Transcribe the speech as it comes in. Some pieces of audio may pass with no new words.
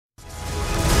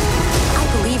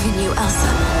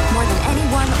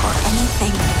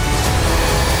anything.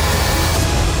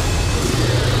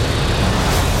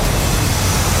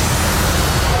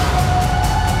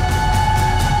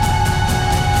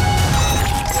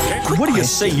 What do you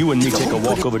say you and me take a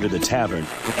walk over to the tavern?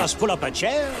 Let's pull up a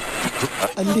chair.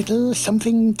 A little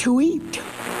something to eat.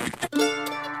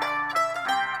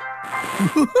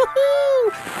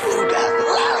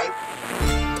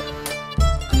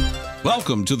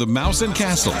 Welcome to the Mouse and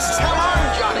Castle. Come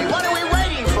on, Johnny, what are we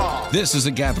waiting for? This is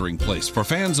a gathering place for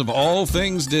fans of all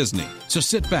things Disney. So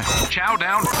sit back, chow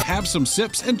down, have some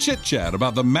sips, and chit-chat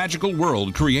about the magical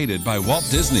world created by Walt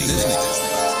Disney.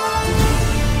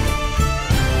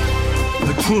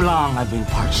 For too long, I've been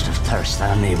parched of thirst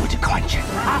and unable to quench it.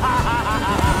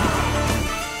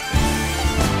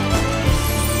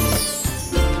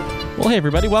 Well, hey,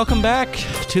 everybody. Welcome back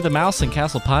to the Mouse and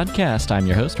Castle podcast. I'm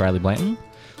your host, Riley Blanton.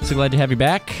 So glad to have you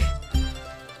back.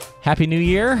 Happy New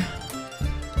Year.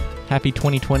 Happy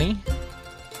 2020.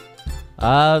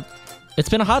 It's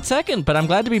been a hot second, but I'm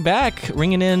glad to be back,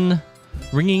 ringing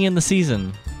in the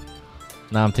season.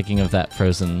 Now I'm thinking of that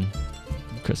Frozen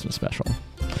Christmas special.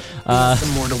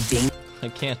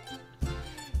 I can't.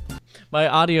 My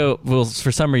audio will,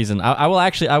 for some reason, I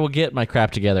will get my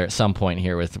crap together at some point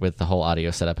here with the whole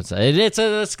audio setup.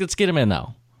 Let's get him in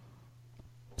though.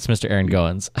 It's Mr. Aaron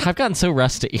Goins. I've gotten so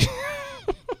rusty.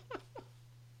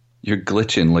 You're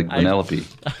glitching like Penelope.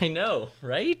 I know,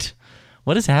 right?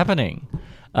 What is happening?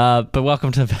 But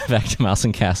welcome back to Mouse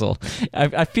and Castle.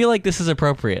 I feel like this is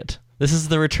appropriate. This is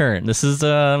the return. This is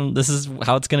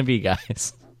how it's going to be,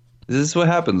 guys. This is what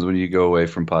happens when you go away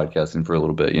from podcasting for a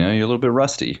little bit. You know, you're a little bit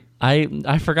rusty.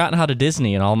 I've forgotten how to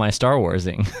Disney and all my Star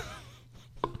Warsing.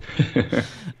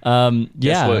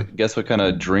 Yeah. Guess what kind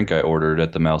of drink I ordered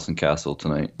at the Mouse and Castle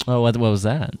tonight? Oh, what was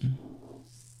that?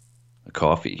 A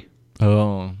coffee.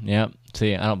 Oh, yeah.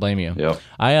 See, I don't blame you. Yep.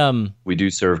 We do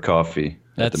serve coffee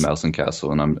at the Mouse and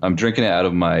Castle, and I'm drinking it out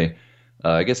of my,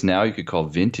 I guess now you could call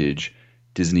vintage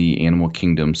Disney Animal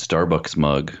Kingdom Starbucks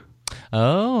mug.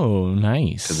 Oh,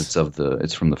 nice. Because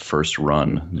it's from the first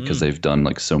run, because they've done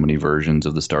like so many versions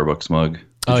of the Starbucks mug.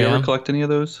 Did you ever collect any of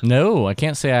those? No, I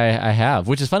can't say I have,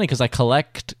 which is funny because I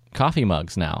collect coffee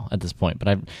mugs now at this point, but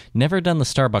I've never done the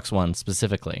Starbucks one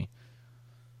specifically.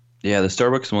 Yeah, the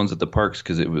Starbucks ones at the parks,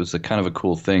 because it was a kind of a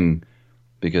cool thing,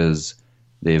 because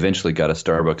they eventually got a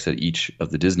Starbucks at each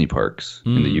of the Disney parks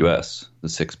in the U.S., the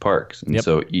 6 parks. And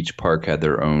so each park had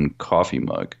their own coffee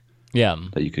mug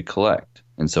that you could collect.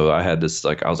 And so I had this,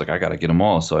 I was like, I got to get them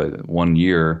all. So one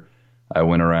year I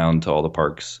went around to all the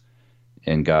parks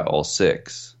and got all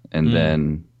 6. And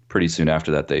then pretty soon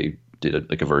after that, they did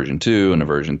a version 2 and a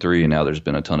version 3. And now there's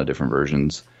been a ton of different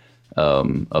versions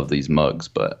of these mugs.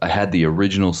 But I had the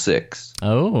original 6.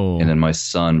 Oh. And then my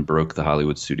son broke the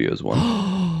Hollywood Studios one.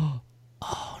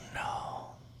 Oh,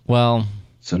 no. Well.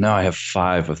 So now I have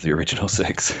 5 of the original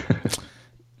 6.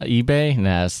 eBay?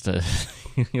 Nah,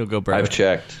 you'll go broke. I've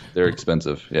checked. They're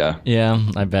expensive. Yeah. Yeah,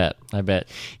 I bet.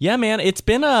 Yeah, man, it's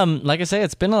been like I say,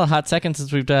 it's been a hot second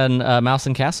since we've done Mouse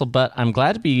and Castle, but I'm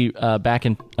glad to be back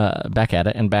at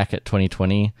it and back at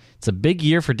 2020. It's a big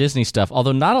year for Disney stuff,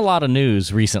 although not a lot of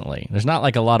news recently. There's not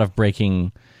like a lot of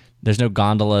there's no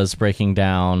gondolas breaking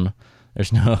down.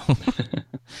 There's no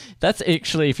That's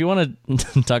actually, if you want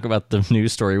to talk about the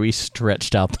news story we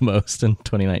stretched out the most in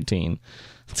 2019,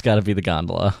 it's got to be the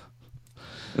gondola.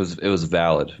 It was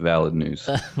valid news.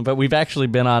 But we've actually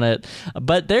been on it.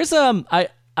 But there's I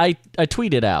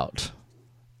tweeted out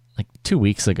like 2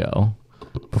 weeks ago,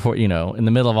 before, in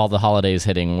the middle of all the holidays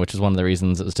hitting, which is one of the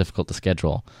reasons it was difficult to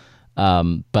schedule.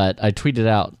 But I tweeted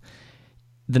out,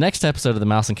 the next episode of the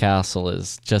Mouse and Castle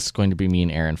is just going to be me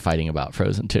and Aaron fighting about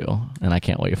Frozen 2, and I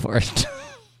can't wait for it.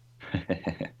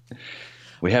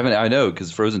 We haven't, I know,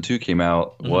 because Frozen 2 came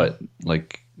out,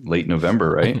 late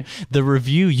November, right? The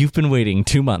review you've been waiting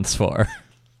 2 months for.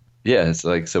 Yeah, it's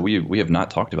like, so we have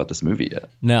not talked about this movie yet.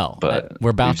 No, but we're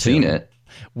about to. We've seen it.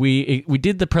 We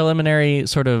did the preliminary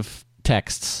sort of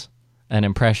texts and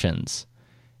impressions,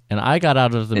 and I got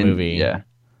out of the movie,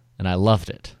 and I loved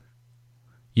it.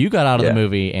 You got out of the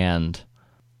movie, and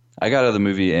I got out of the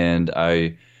movie, and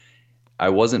I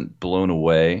wasn't blown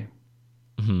away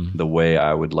the way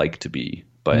I would like to be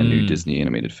by a new Disney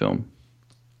animated film.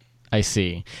 I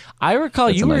see. I recall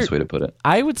That's a nice way to put it.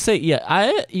 I would say,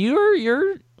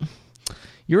 you're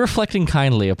reflecting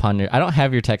kindly upon your. I don't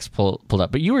have your text pulled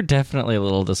up, but you were definitely a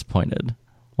little disappointed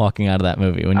walking out of that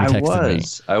movie when you texted me.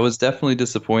 I was definitely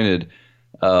disappointed.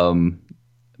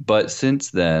 But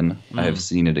since then, I have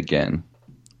seen it again.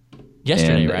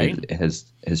 Yesterday, and right? It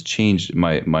has changed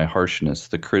my harshness.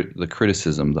 The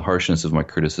criticism, the harshness of my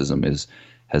criticism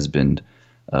has been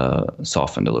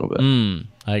softened a little bit.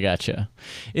 I gotcha.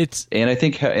 And I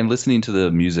think and listening to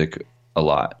the music a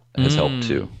lot has helped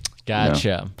too. Gotcha.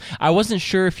 You know? I wasn't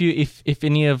sure if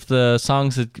any of the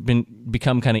songs had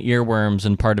become kind of earworms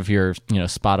and part of your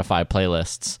Spotify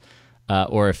playlists,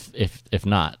 or if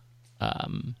not.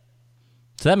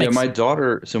 So that makes my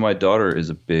daughter. So my daughter is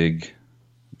a big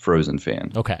Frozen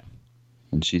fan. Okay.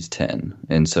 And she's 10,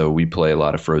 and so we play a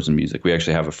lot of Frozen music. We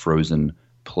actually have a Frozen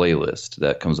playlist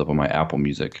that comes up on my Apple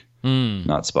Music,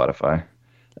 not Spotify.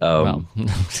 Well,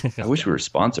 I wish we were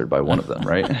sponsored by one of them,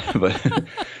 right?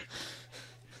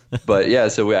 but yeah,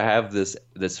 so I have this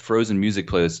Frozen music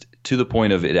playlist to the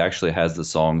point of it actually has the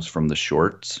songs from the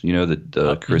shorts. You know,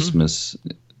 the Christmas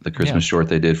short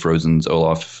they did, Frozen's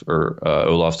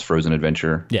Olaf's Frozen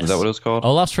Adventure. Yes. Is that what it was called?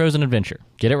 Olaf's Frozen Adventure.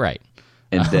 Get it right.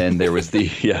 And then there was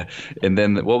and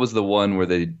then what was the one where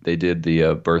they did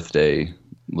the birthday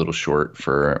little short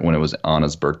for when it was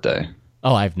Anna's birthday?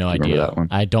 Oh, I have no idea. That one?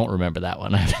 I don't remember that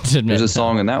one. I have to admit. There's a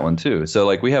song in that one too. So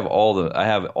like I have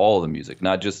all the music,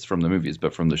 not just from the movies,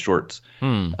 but from the shorts.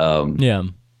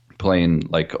 Playing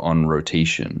like on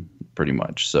rotation pretty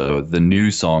much. So the new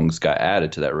songs got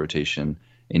added to that rotation.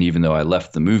 And even though I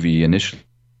left the movie initially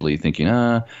thinking,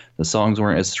 the songs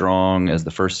weren't as strong as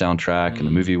the first soundtrack and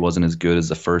the movie wasn't as good as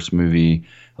the first movie,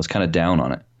 I was kind of down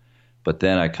on it. But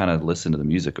then I kind of listened to the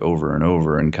music over and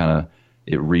over and kind of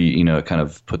it kind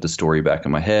of put the story back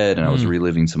in my head, and I was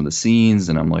reliving some of the scenes,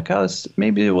 and I'm like,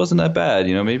 maybe it wasn't that bad.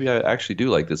 Maybe I actually do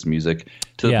like this music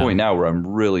to the point now where I'm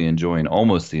really enjoying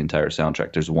almost the entire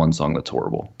soundtrack. There's one song that's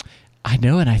horrible. I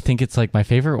know, and I think it's like my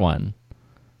favorite one.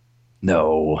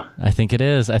 No, I think it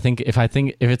is. I think if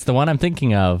it's the one I'm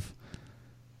thinking of,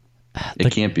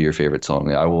 it can't be your favorite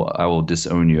song. I will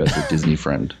disown you as a Disney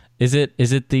friend. Is it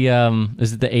the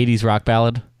 80s rock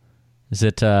ballad? Is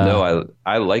it? No,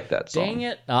 I like that song. Dang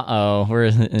it! Where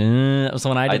is it? That was the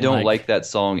one I didn't don't like that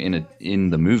song in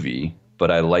the movie, but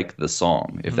I like the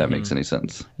song. If that makes any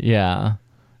sense. Yeah.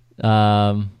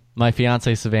 My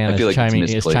fiance Savannah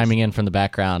is chiming in from the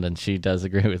background, and she does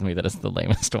agree with me that it's the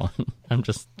lamest one. I'm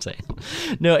just saying.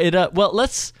 No, it. Well,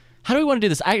 let's. How do we want to do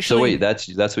this? Actually, so wait,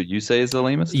 that's what you say is the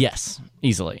lamest? Yes,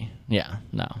 easily. Yeah.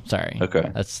 No, sorry.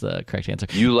 Okay, that's the correct answer.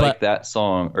 You like that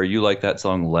song, or you like that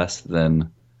song less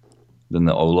than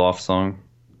the Olaf song?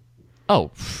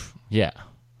 Oh, yeah.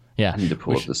 Yeah. I need to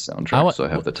pull up the soundtrack so I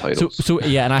have the titles. So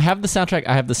yeah, and I have the soundtrack.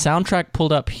 I have the soundtrack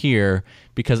pulled up here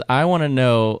because I want to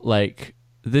know, like,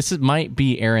 might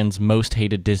be Aaron's most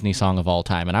hated Disney song of all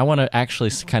time, and I want to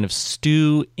actually kind of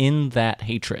stew in that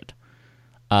hatred.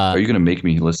 Are you going to make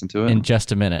me listen to it? In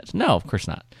just a minute. No, of course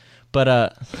not.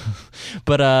 But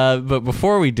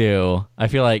before we do, I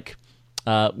feel like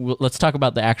let's talk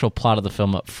about the actual plot of the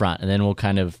film up front, and then we'll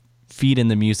kind of feed in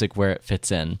the music where it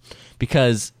fits in.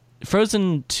 Because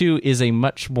Frozen 2 is a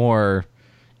much more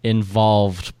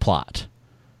involved plot.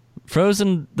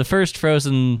 The first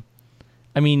Frozen,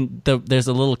 I mean, there's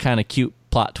a little kind of cute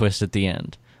plot twist at the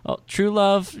end. Oh, true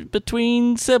love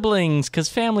between siblings, because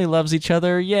family loves each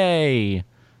other, yay.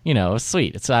 It's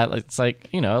sweet. It's like,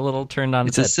 a little turned on.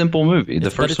 It's a simple movie. The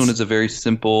first one is a very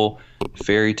simple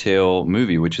fairy tale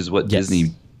movie, which is what Disney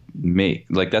make.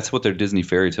 Like, that's what their Disney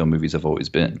fairy tale movies have always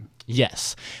been.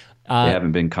 Yes. They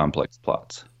haven't been complex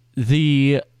plots.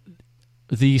 The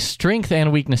strength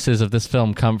and weaknesses of this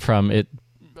film come from it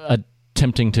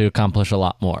attempting to accomplish a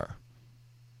lot more.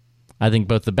 I think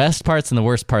both the best parts and the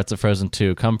worst parts of Frozen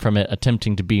 2 come from it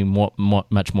attempting to be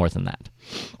much more than that.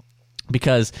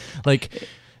 Because, like,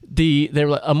 there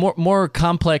were a more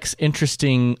complex,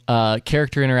 interesting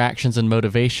character interactions and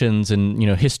motivations, and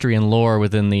history and lore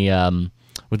within the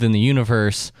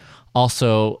universe.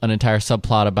 Also, an entire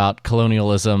subplot about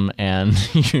colonialism and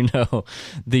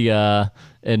the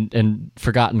and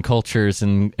forgotten cultures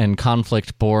and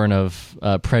conflict born of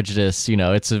prejudice.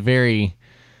 It's a very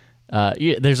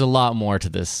there's a lot more to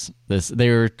this. They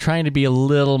were trying to be a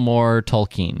little more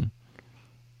Tolkien.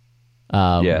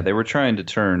 They were trying to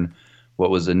turn what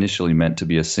was initially meant to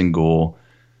be a single,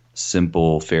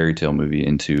 simple fairy tale movie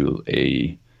into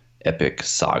a epic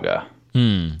saga.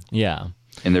 Yeah.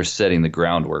 And they're setting the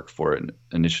groundwork for it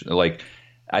initially. Like,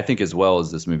 I think as well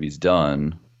as this movie's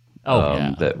done,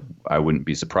 that I wouldn't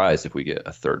be surprised if we get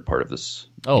a third part of this.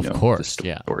 Oh, of course,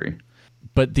 this story.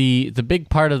 But the big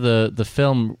part of the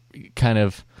film kind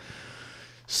of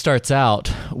starts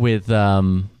out with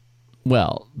a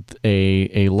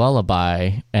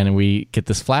lullaby, and we get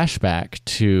this flashback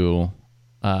to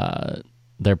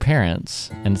their parents,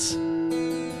 and it's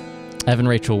Evan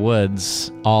Rachel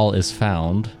Wood's "All Is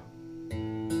Found."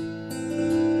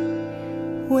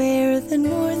 Where the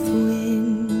north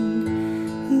wind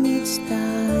meets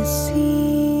the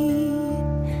sea,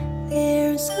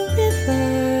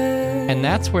 And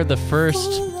that's where the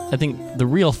first, I think, the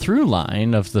real through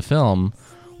line of the film,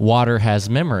 water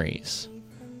has memories.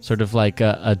 Sort of like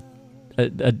a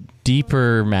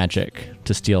deeper magic,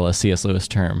 to steal a C.S. Lewis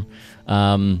term.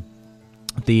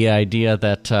 The idea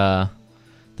that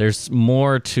there's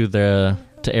more to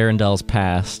Arendelle's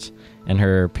past and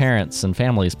her parents' and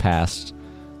family's past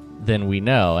than we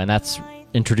know, and that's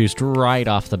introduced right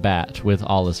off the bat with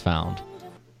All Is Found.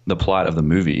 The plot of the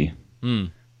movie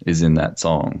is in that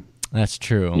song. That's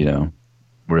true. You know,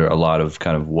 where a lot of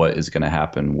kind of what is going to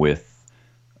happen with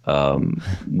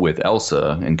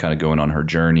Elsa and kind of going on her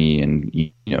journey and,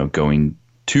 you know, going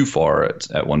too far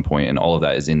at one point, and all of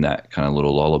that is in that kind of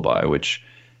little lullaby, which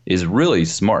is really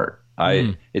smart.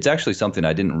 It's actually something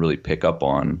I didn't really pick up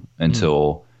on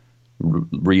until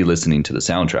re-listening to the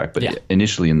soundtrack, but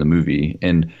initially in the movie.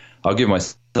 And I'll give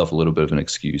myself a little bit of an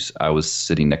excuse. I was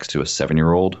sitting next to a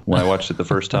 7-year-old when I watched it the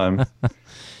first time.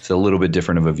 It's a little bit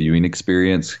different of a viewing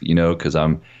experience, you know, because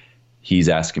he's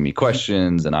asking me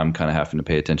questions and I'm kind of having to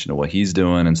pay attention to what he's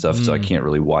doing and stuff. So I can't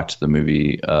really watch the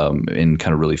movie and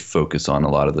kind of really focus on a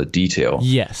lot of the detail.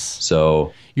 Yes.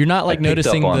 So you're not like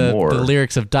noticing the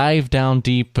lyrics of dive down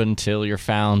deep until you're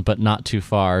found, but not too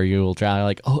far. You will drown.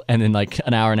 Like, oh, and then like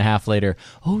an hour and a half later,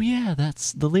 oh yeah,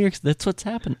 that's the lyrics. That's what's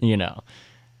happened, you know?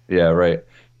 Yeah, right.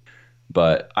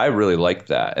 But I really like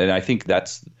that. And I think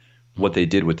that's what they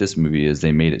did with this movie is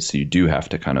they made it so you do have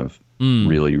to kind of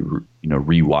really, you know,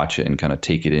 rewatch it and kind of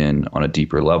take it in on a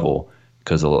deeper level,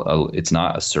 because it's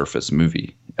not a surface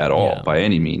movie at all by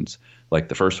any means, like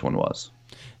the first one was.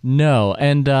 No,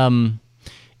 and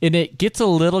it gets a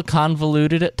little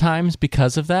convoluted at times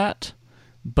because of that,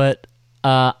 but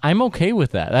I'm okay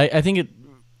with that. I think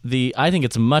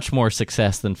it's much more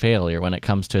success than failure when it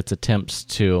comes to its attempts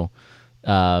to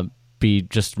be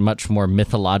just much more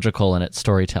mythological in its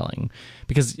storytelling,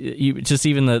 because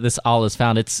this All Is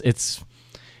Found, it's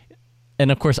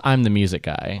and of course I'm the music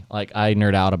guy, like I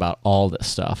nerd out about all this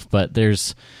stuff, but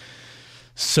there's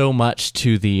so much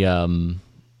to the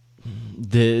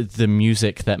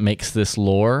music that makes this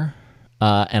lore,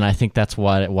 and I think that's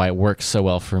why it works so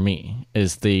well for me,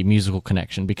 is the musical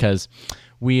connection, because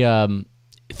we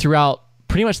throughout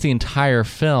pretty much the entire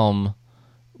film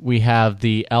we have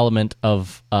the element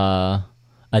of a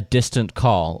distant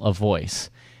call, a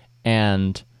voice.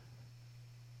 And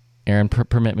Aaron,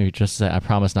 permit me just to say, I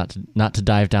promise not to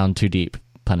dive down too deep,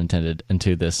 pun intended,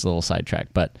 into this little sidetrack.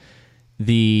 But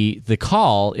the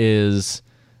call is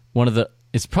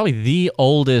it's probably the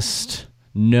oldest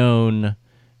known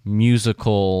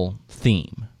musical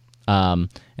theme, and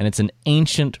it's an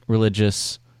ancient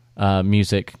religious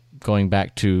music going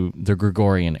back to the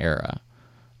Gregorian era.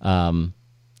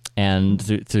 And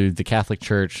through the Catholic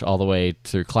Church all the way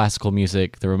through classical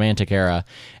music, the Romantic era,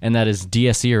 and that is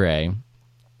Dies Irae,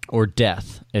 or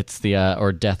death. It's the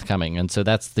or death coming, and so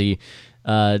that's the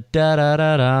da da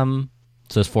da dum.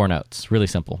 So it's 4 notes, really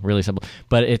simple,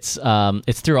 but it's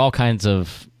through all kinds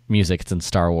of music. It's in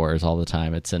Star Wars all the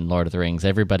time. It's in Lord of the Rings.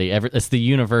 It's the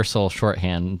universal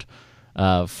shorthand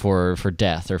for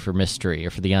death or for mystery or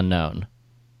for the unknown.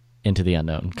 Into the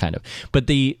unknown, kind of. But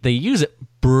they use it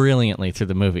brilliantly through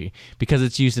the movie, because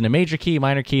it's used in a major key,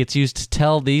 minor key. It's used to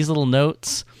tell these little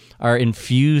notes are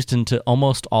infused into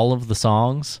almost all of the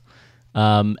songs.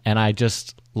 And I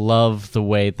just love the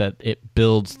way that it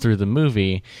builds through the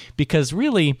movie, because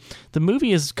really the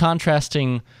movie is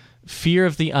contrasting fear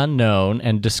of the unknown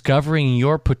and discovering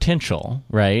your potential,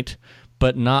 right?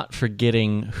 But not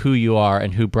forgetting who you are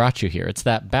and who brought you here. It's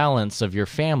that balance of your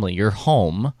family, your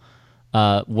home,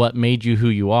 what made you who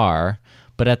you are,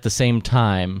 but at the same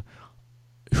time,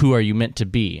 who are you meant to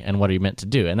be and what are you meant to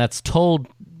do? And it's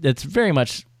very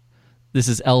much, this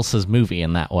is Elsa's movie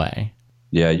in that way.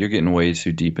 Yeah, you're getting way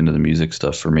too deep into the music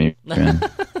stuff for me, man.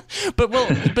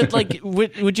 but like,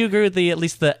 would you agree with at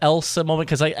least the Elsa moment?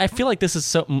 Because I feel like this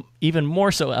is even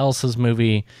more so Elsa's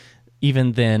movie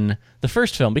even than the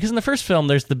first film, because in the first film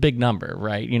there's the big number,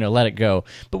 right? You know, Let It Go.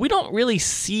 But we don't really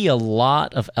see a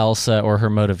lot of Elsa or her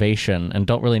motivation, and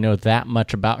don't really know that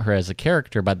much about her as a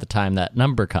character by the time that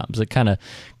number comes. It kind of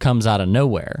comes out of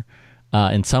nowhere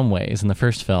in some ways in the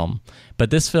first film.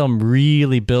 But this film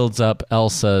really builds up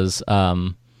Elsa's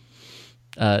call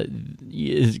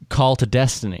to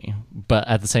destiny, but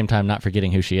at the same time not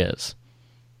forgetting who she is.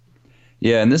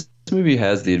 Yeah, and this movie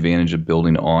has the advantage of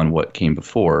building on what came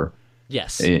before.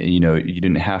 Yes. You know, you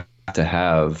didn't have to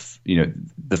have, you know,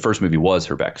 the first movie was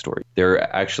her backstory.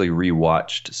 They're actually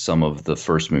rewatched some of the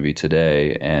first movie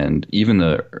today, and even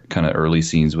the kind of early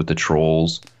scenes with the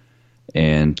trolls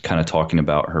and kind of talking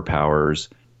about her powers,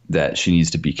 that she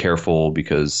needs to be careful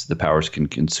because the powers can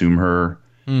consume her,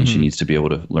 and she needs to be able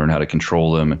to learn how to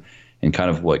control them. and kind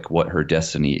of like what her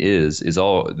destiny is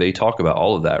all, they talk about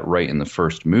all of that right in the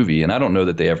first movie. And I don't know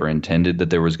that they ever intended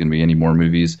that there was going to be any more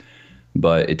movies,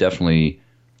 but it definitely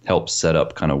helps set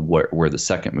up kind of where the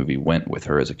second movie went with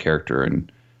her as a character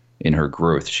and in her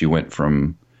growth. She went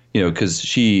from, because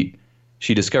she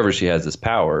discovers she has this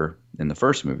power in the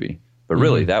first movie, but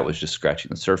really that was just scratching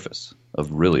the surface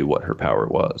of really what her power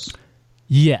was.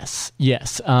 Yes.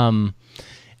 And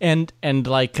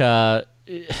like,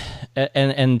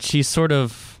 and she's sort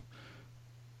of,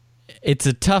 it's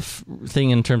a tough thing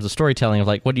in terms of storytelling of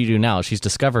like, what do you do now? She's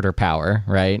discovered her power,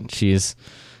 right? She's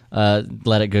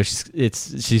let it go.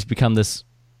 She's become this,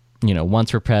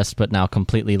 once repressed but now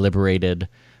completely liberated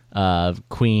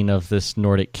queen of this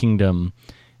Nordic kingdom.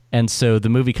 And so the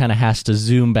movie kind of has to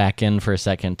zoom back in for a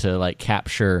second to like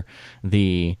capture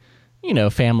the,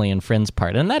 family and friends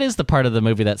part. And that is the part of the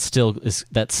movie that's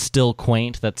still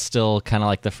quaint. That's still kind of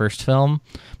like the first film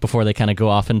before they kind of go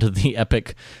off into the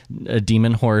epic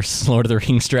demon horse Lord of the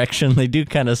Rings direction. They do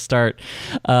kind of start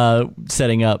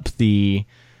setting up the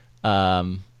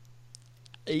the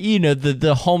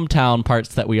hometown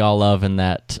parts that we all love, and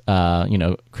that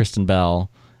Kristen Bell,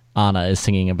 Anna, is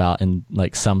singing about in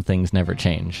like Some Things Never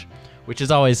Change, which is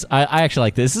always, I actually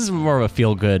like this. This is more of a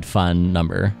feel good fun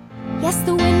number. Yes,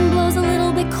 the wind blows a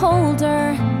little bit colder,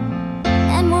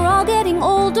 and we're all getting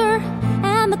older,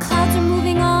 and the clouds are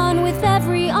moving on with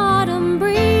every autumn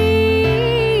breeze.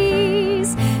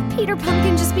 Peter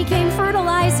Pumpkin just became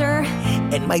fertilizer,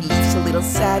 And my leaf's a little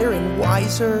sadder and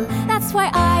wiser. that's why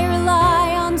I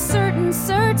rely on certain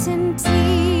certainties.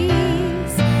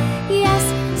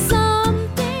 Yes, some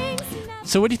things.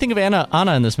 So what do you think of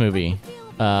Anna in this movie?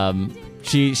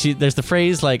 She there's the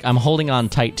phrase like, I'm holding on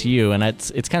tight to you, and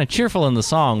it's kind of cheerful in the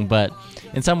song, but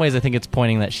in some ways I think it's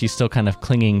pointing that she's still kind of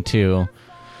clinging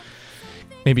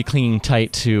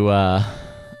tight to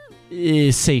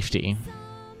safety.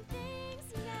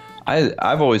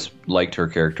 I've always liked her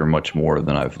character much more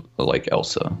than I've liked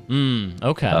Elsa.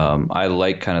 Okay. I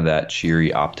like kind of that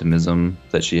cheery optimism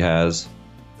that she has,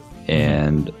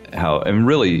 and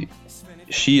really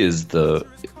she is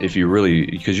because you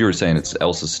were saying it's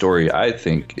Elsa's story, I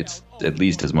think it's at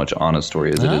least as much Anna's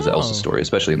story as it is Elsa's story,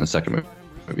 especially in the second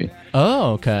movie.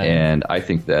 Oh, okay. And I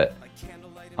think that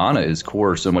Anna is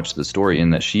core so much to the story in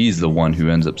that she's the one who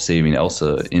ends up saving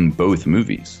Elsa in both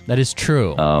movies. That is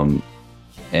true.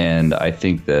 And I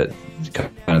think that kind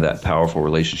of that powerful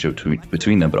relationship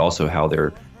between them, but also how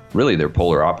they're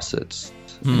polar opposites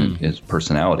is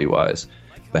personality-wise,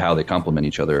 but how they complement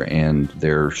each other and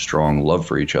their strong love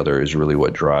for each other is really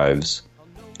what drives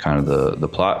kind of the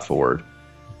plot forward.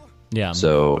 Yeah.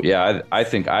 So, yeah, I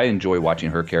think I enjoy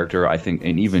watching her character. I think,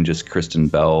 and even just Kristen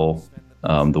Bell,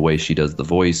 the way she does the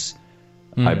voice,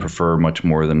 I prefer much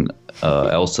more than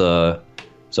Elsa.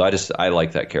 So I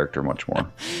like that character much more.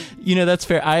 That's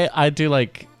fair. I do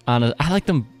like Anna. I like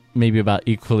them maybe about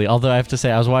equally. Although I have to say,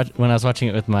 when I was watching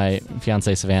it with my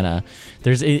fiance Savannah,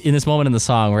 there's in this moment in the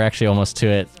song, we're actually almost to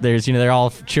it. There's they're all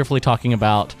cheerfully talking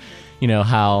about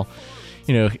how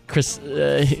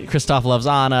Kristoff loves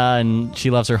Anna and she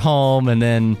loves her home, and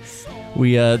then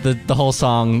we the whole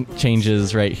song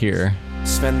changes right here.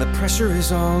 Sven, the pressure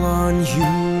is all on you.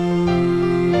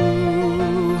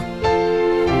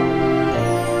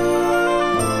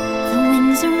 The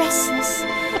winds are restless.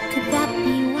 Could that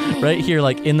be why? Right here,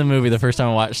 like in the movie, the first time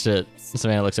I watched it,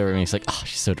 Savannah looks over at me and she's like, "Oh,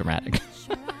 she's so dramatic."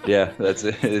 Yeah, that's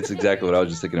it. It's exactly what I was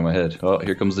just thinking in my head. Oh,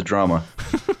 here comes the drama.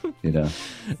 Yeah,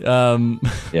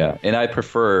 and I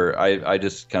prefer. I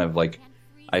just kind of like.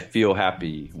 I feel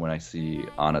happy when I see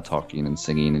Anna talking and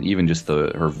singing, and even just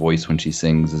her voice when she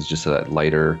sings is just that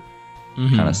lighter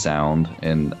kind of sound.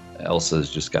 And Elsa's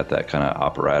just got that kind of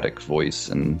operatic voice,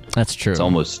 and that's true. It's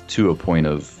almost to a point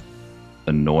of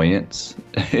annoyance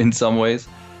in some ways,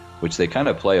 which they kind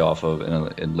of play off of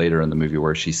later in the movie,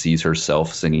 where she sees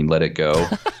herself singing "Let It Go."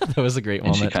 That was a great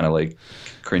and moment. She kind of like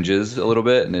cringes a little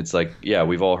bit, and it's like, yeah,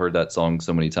 we've all heard that song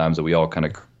so many times that we all kind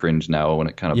of cringe now when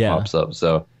it kind of pops up.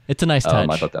 So. It's a nice touch.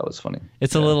 I thought that was funny.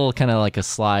 It's a little kind of like a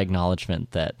sly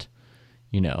acknowledgement that,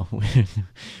 we know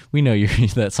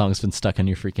that song's been stuck in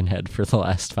your freaking head for the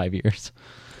last 5 years.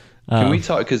 Can we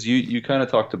talk, because you kind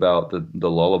of talked about the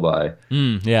lullaby,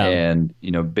 and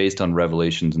based on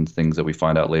revelations and things that we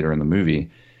find out later in the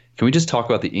movie, can we just talk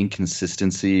about the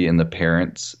inconsistency in the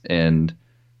parents and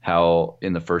how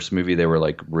in the first movie they were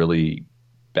like really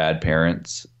bad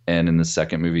parents, and in the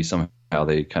second movie somehow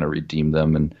they kind of redeemed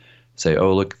them and say,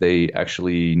 oh, look, they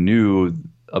actually knew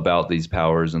about these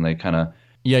powers, and they kind of...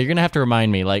 Yeah, you're going to have to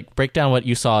remind me, like, break down what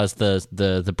you saw as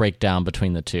the breakdown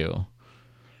between the two.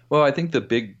 Well, I think the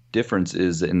big difference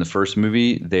is that in the first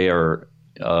movie, they are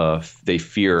they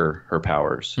fear her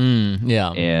powers.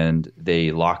 Yeah. And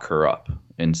they lock her up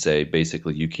and say,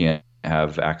 basically, you can't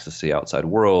have access to the outside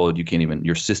world.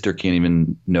 Your sister can't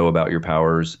even know about your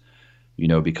powers,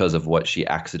 because of what she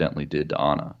accidentally did to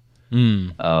Anna.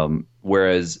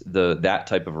 Whereas that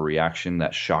type of a reaction,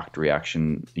 that shocked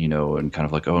reaction, and kind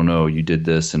of like, oh no, you did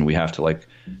this, and we have to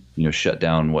shut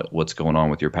down what's going on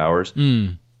with your powers.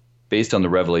 Based on the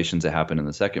revelations that happened in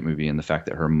the second movie and the fact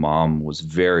that her mom was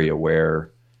very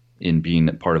aware in being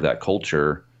part of that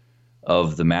culture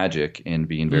of the magic and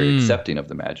being very accepting of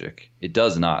the magic, it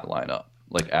does not line up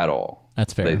at all.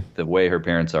 That's fair. The way her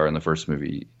parents are in the first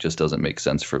movie just doesn't make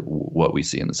sense for what we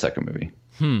see in the second movie.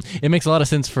 It makes a lot of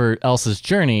sense for Elsa's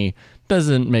journey.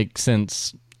 Doesn't make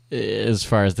sense as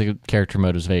far as the character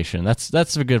motivation. That's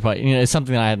a good point. It's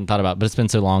something that I hadn't thought about, but it's been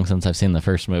so long since I've seen the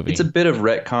first movie. It's a bit of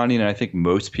retconning, and I think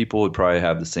most people would probably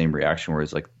have the same reaction, where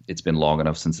it's been long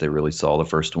enough since they really saw the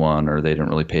first one, or they didn't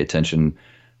really pay attention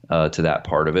to that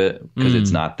part of it because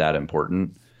it's not that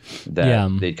important.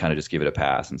 They'd kind of just give it a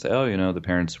pass and say, oh, the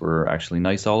parents were actually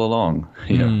nice all along.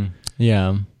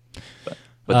 Yeah.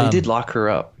 But they did lock her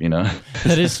up,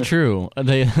 That is true.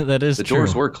 The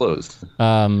doors were closed.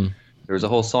 There was a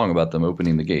whole song about them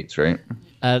opening the gates, right?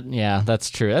 Yeah, that's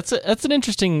true. That's an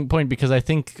interesting point, because I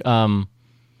think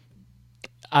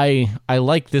I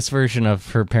like this version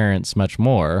of her parents much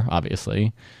more,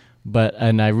 obviously,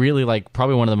 and I really like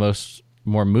probably one of the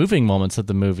more moving moments of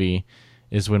the movie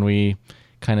is when we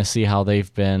kind of see how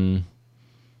they've been,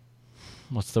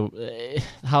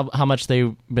 how much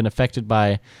they've been affected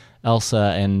by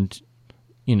Elsa, and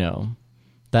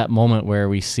that moment where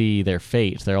we see their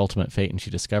ultimate fate, and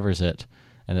she discovers it,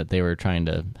 and that they were trying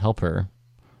to help her,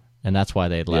 and that's why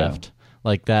they'd left.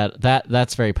 Like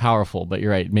that's very powerful, but you're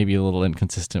right, maybe a little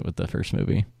inconsistent with the first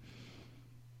movie.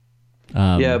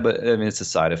 Yeah, but I mean, it's a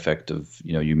side effect of,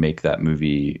 you make that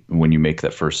movie. When you make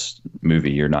that first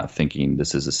movie, you're not thinking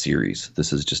this is a series.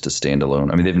 This is just a standalone.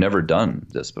 I mean, they've never done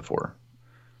this before.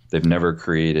 They've never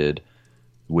created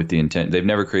they've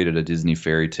never created a Disney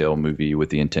fairy tale movie with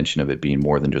the intention of it being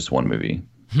more than just one movie.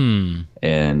 And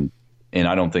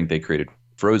I don't think they created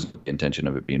Frozen with the intention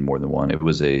of it being more than one. It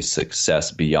was a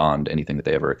success beyond anything that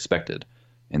they ever expected.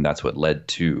 And that's what led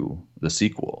to the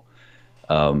sequel.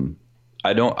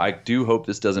 I do hope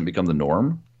this doesn't become the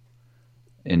norm.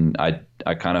 And I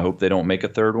kind of hope they don't make a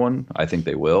third one. I think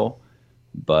they will.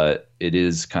 But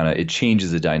it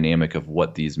changes the dynamic of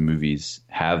what these movies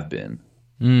have been.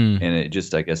 And it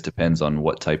just, I guess, depends on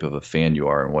what type of a fan you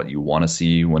are and what you want to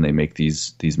see when they make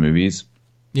these movies.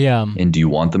 Yeah. And do you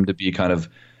want them to be kind of,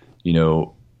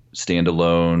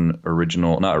 standalone,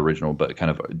 not original, but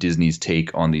kind of Disney's take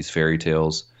on these fairy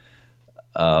tales?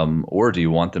 Or do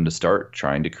you want them to start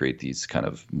trying to create these kind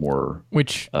of more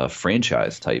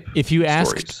franchise type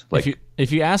stories?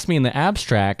 If you ask me in the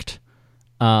abstract,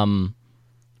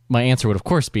 my answer would, of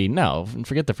course, be no.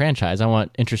 Forget the franchise. I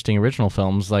want interesting original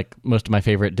films. Like most of my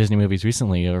favorite Disney movies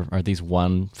recently are these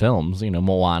one films.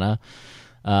 Moana,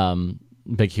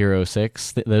 Big Hero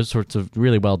 6. Those sorts of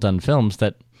really well done films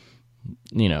that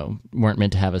weren't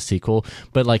meant to have a sequel.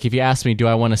 But if you ask me, do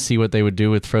I want to see what they would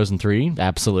do with Frozen 3?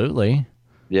 Absolutely.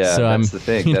 Yeah, so that's the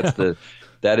thing.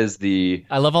 That is the.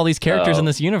 I love all these characters in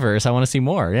this universe. I want to see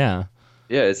more. Yeah.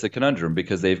 Yeah, it's a conundrum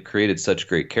because they've created such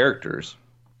great characters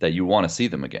that you want to see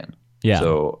them again. Yeah.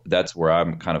 So that's where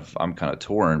I'm kind of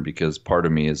torn, because part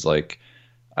of me is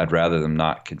I'd rather them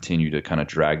not continue to kind of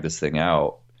drag this thing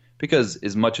out, because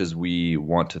as much as we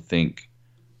want to think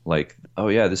oh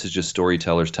yeah, this is just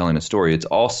storytellers telling a story, it's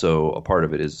also a part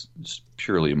of it is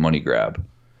purely a money grab.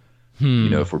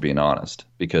 If we're being honest,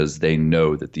 because they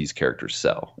know that these characters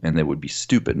sell, and they would be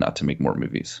stupid not to make more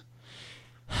movies.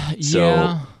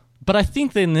 Yeah. But I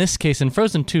think that in this case, in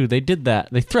Frozen 2, they did that.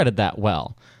 They threaded that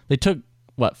well. They took,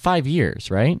 5 years,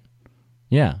 right?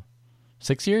 Yeah.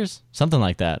 6 years? Something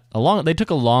like that. They took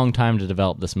a long time to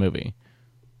develop this movie.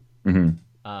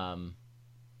 Mm-hmm.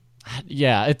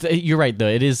 Yeah, you're right, though.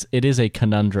 It is a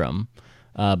conundrum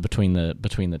between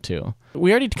the two.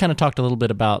 We already kind of talked a little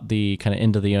bit about the kind of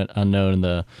Into the Unknown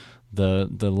and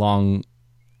the long...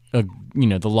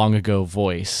 the long ago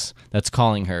voice that's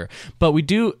calling her. But we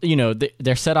do,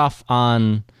 they're set off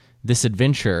on this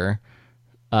adventure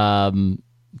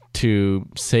to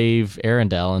save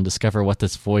Arendelle and discover what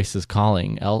this voice is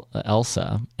calling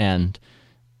Elsa. And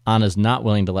Anna's not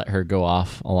willing to let her go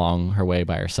off along her way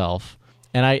by herself.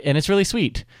 And it's really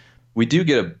sweet. We do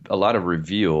get a lot of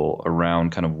reveal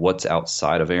around kind of what's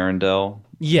outside of Arendelle.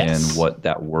 Yes. And what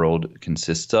that world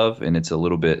consists of. And it's a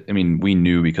little bit, we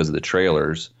knew because of the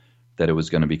trailers that it was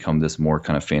going to become this more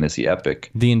kind of fantasy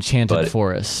epic. The Enchanted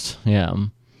Forest, yeah.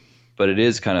 But it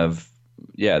is kind of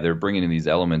they're bringing in these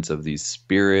elements of these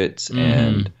spirits.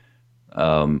 And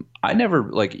I never,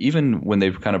 like, even when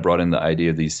they've kind of brought in the idea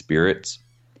of these spirits,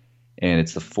 and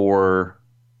it's the four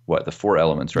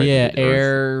elements, right? Yeah,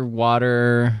 air,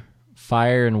 water,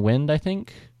 fire, and wind, I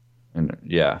think. And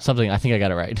something. I think I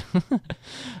got it right.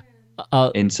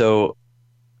 And so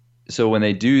when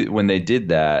they did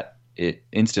that, it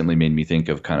instantly made me think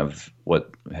of kind of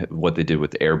what they did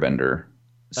with the Airbender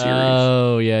series.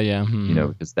 Oh, yeah. You know,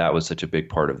 because that was such a big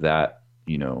part of that,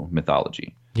 you know,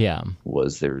 mythology. Yeah.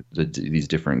 Was there these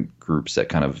different groups that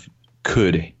kind of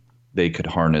could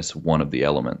harness one of the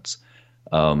elements.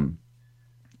 And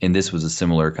this was a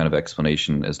similar kind of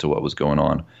explanation as to what was going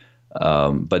on.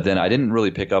 But then I didn't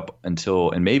really pick up until,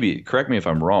 and maybe correct me if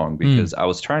I'm wrong, because I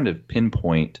was trying to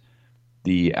pinpoint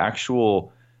the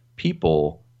actual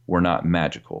people were not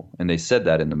magical, and they said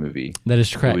that in the movie. That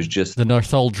is correct. It was just the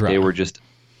Northuldra.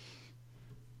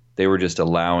 They were just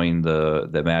allowing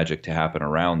the magic to happen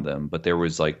around them. But there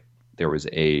was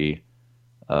a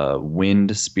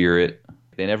wind spirit.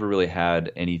 They never really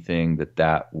had anything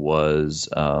that was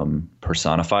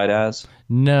personified as.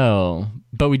 No,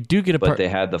 but we do get But they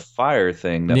had the fire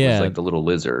thing that was like the little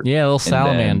lizard. Yeah, a little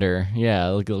salamander. Yeah,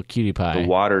 like a little cutie pie. The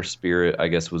water spirit, I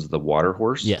guess, was the water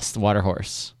horse. Yes, the water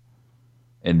horse.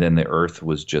 And then the earth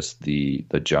was just the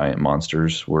giant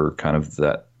monsters were kind of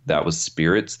that was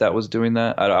spirits that was doing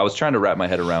that. I was trying to wrap my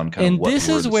head around kind of what this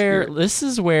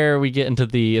is where we get into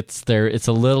it's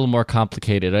a little more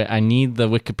complicated. I need the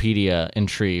Wikipedia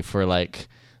entry for like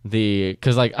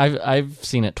because like I've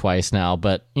seen it twice now,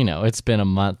 but you know it's been a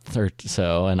month or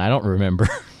so and I don't remember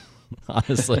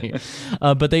honestly.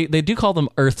 But they do call them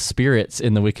earth spirits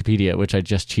in the Wikipedia, which I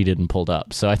just cheated and pulled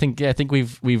up. So I think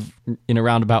we've in a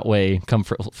roundabout way come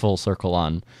full circle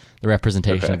on the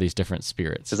representation of these different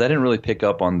spirits. Because I didn't really pick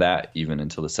up on that even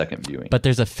until the second viewing. But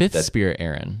there's a fifth spirit,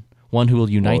 Aaron. One who will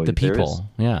unite the people.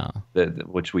 Yeah.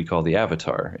 Which we call the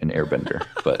Avatar in Airbender.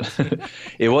 But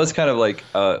it was kind of like...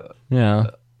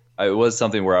 It was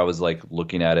something where I was like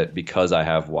looking at it because I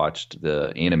have watched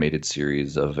the animated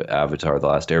series of Avatar: The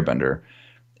Last Airbender.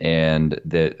 And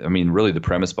really the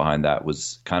premise behind that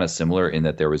was kind of similar in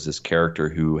that there was this character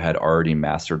who had already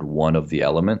mastered one of the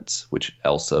elements, which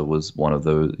Elsa was one of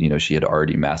those, you know, she had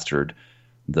already mastered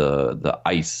the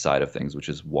ice side of things, which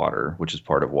is water, which is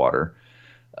part of water.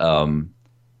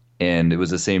 And it was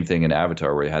the same thing in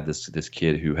Avatar where you had this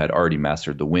kid who had already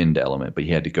mastered the wind element, but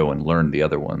he had to go and learn the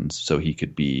other ones so he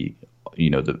could be, you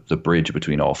know, the bridge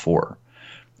between all four.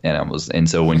 And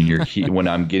so when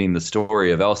I'm getting the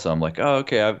story of Elsa, I'm like, oh,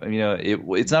 okay,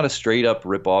 it's not a straight up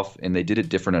rip off, and they did it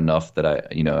different enough that I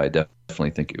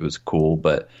definitely think it was cool,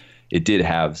 but it did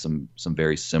have some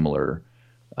very similar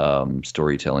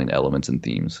storytelling elements and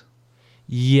themes.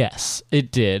 Yes,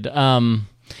 it did.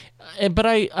 But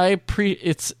I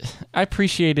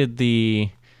appreciated the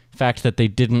fact that they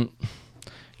didn't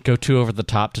go too over the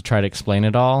top to try to explain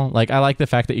it all. Like, I like the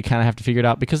fact that you kind of have to figure it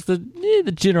out because the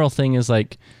general thing is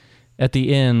like at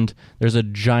the end there's a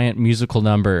giant musical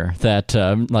number that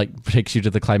like takes you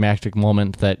to the climactic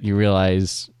moment that you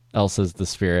realize Elsa's the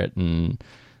spirit, and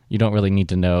you don't really need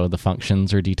to know the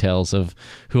functions or details of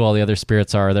who all the other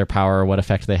spirits are, their power, what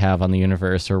effect they have on the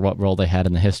universe, or what role they had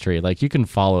in the history. Like, you can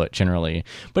follow it generally.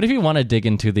 But if you want to dig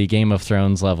into the Game of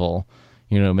Thrones level,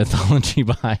 you know, mythology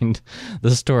behind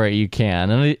the story, you can.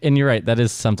 And you're right, that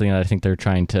is something that I think they're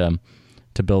trying to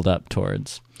build up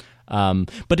towards.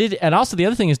 And also the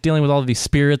other thing is dealing with all of these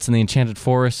spirits and the enchanted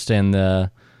forest and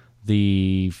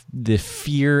the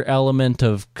fear element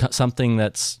of something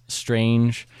that's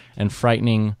strange and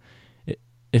frightening.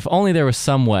 If only there was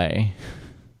some way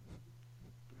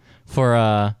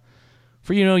for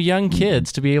young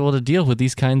kids to be able to deal with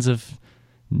these kinds of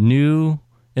new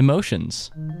emotions.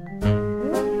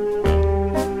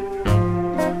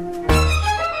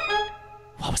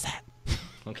 What was that?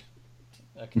 Okay,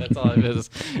 that's all it is.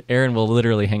 Aaron will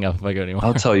literally hang up if I go anymore.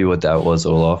 I'll tell you what that was,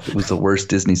 Olaf. It was the worst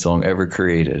Disney song ever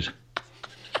created.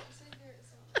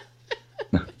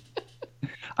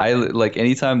 I like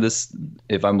anytime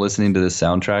if I'm listening to this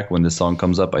soundtrack, when this song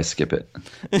comes up, I skip it.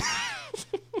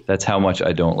 That's how much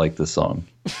I don't like this song.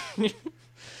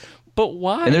 But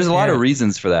why? And there's a lot of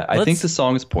reasons for that. I think the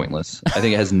song is pointless. I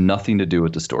think it has nothing to do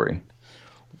with the story.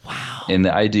 Wow. And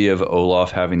the idea of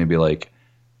Olaf having to be like,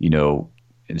 you know,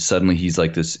 suddenly he's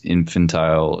like this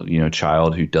infantile, you know,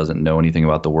 child who doesn't know anything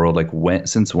about the world. Like,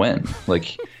 since when?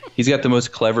 Like, he's got the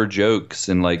most clever jokes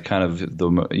and like kind of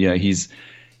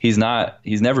he's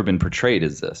never been portrayed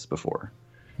as this before.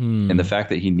 And the fact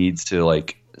that he needs to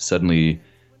like suddenly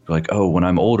like, oh, when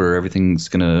I'm older, everything's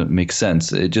gonna make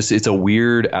sense. It's a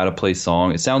weird, out of place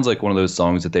song. It sounds like one of those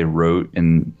songs that they wrote,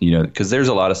 and because there's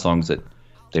a lot of songs that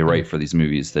they write for these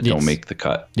movies that don't make the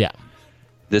cut. Yeah,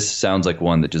 this sounds like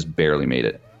one that just barely made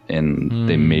it, and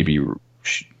they maybe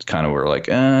kind of were like,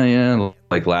 yeah,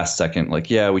 like last second, like,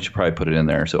 yeah, we should probably put it in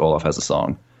there so Olaf has a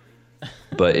song.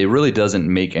 But it really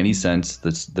doesn't make any sense.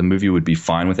 The movie would be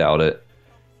fine without it,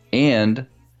 and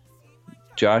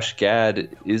Josh Gad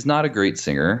is not a great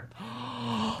singer.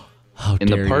 How in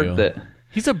dare the part you. that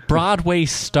He's a Broadway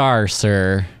star,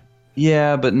 sir.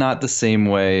 Yeah, but not the same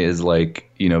way as like,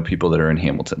 people that are in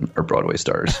Hamilton are Broadway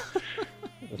stars.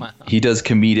 Wow. He does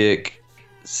comedic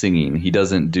singing. He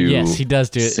doesn't do Yes, he does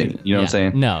do it. singing. You know what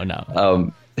I'm saying?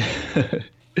 No.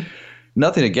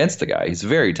 Nothing against the guy. He's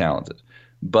very talented.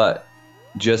 But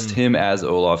just him as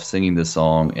Olaf singing this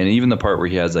song, and even the part where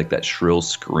he has like that shrill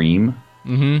scream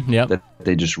that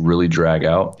they just really drag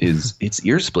out, it's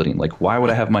ear splitting. Like, why would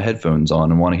I have my headphones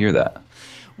on and want to hear that?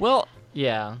 Well,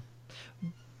 yeah.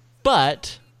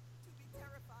 But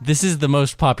this is the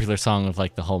most popular song of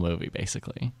like the whole movie,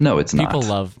 basically. No, it's not.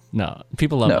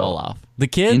 People love Olaf. The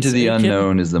kids. Into the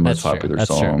Unknown is the most That's popular true.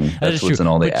 song. True. That's what's in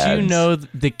all the but ads.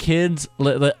 The kids.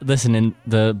 Listen, in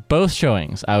the both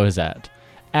showings I was at,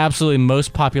 absolutely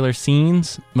most popular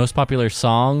scenes, most popular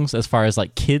songs as far as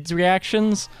like kids'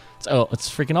 reactions. It's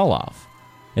freaking Olaf.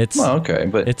 It's well, okay,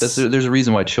 but there's a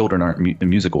reason why children aren't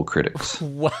musical critics.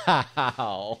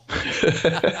 Wow.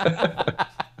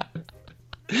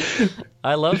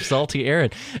 I love Salty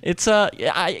Aaron. It's I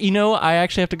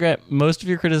actually have to grant most of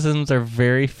your criticisms are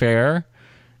very fair.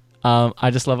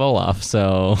 I just love Olaf,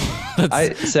 so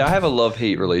I have a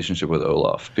love-hate relationship with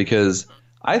Olaf because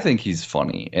I think he's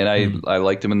funny, and I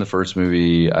liked him in the first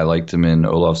movie. I liked him in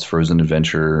Olaf's Frozen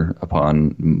Adventure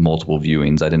upon multiple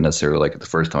viewings. I didn't necessarily like it the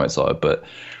first time I saw it, but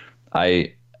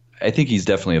I think he's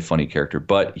definitely a funny character.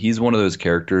 But he's one of those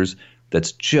characters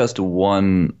that's just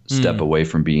one step away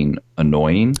from being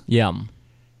annoying. Yeah.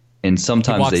 And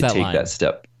sometimes they take line. that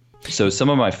step. So some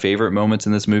of my favorite moments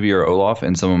in this movie are Olaf,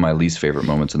 and some of my least favorite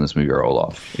moments in this movie are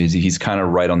Olaf. He's kind of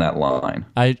right on that line.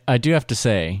 I do have to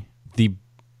say, the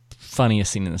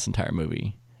funniest scene in this entire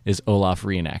movie is Olaf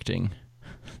reenacting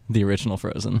the original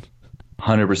Frozen.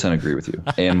 100% agree with you,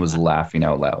 and was laughing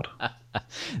out loud.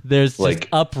 There's like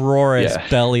uproarious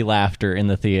belly laughter in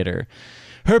the theater.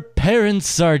 Her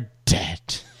parents are dead.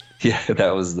 Yeah,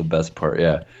 that was the best part.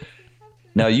 Yeah.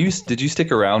 Now, did you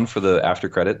stick around for the after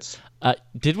credits?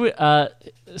 Did we,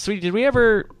 Sweetie? Did we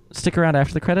ever stick around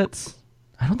after the credits?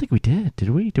 I don't think we did. Did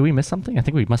we? Did we miss something? I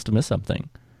think we must have missed something.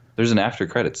 There's an after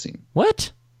credits scene.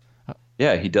 What?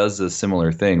 Yeah, he does a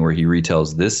similar thing where he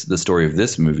retells the story of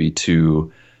this movie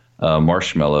to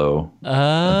Marshmallow,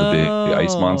 the big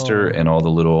ice monster, and all the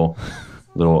little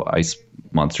ice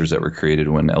monsters that were created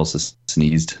when Elsa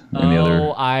sneezed in the other.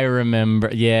 Oh, I remember.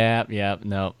 Yeah.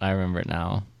 No, I remember it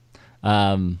now.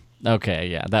 Okay,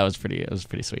 yeah, that was pretty. It was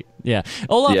pretty sweet. Yeah,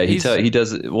 Olaf. Yeah, he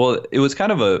does. Well, it was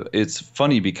kind of it's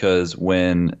funny because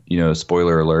when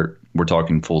spoiler alert, we're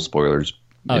talking full spoilers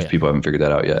if people haven't figured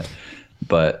that out yet.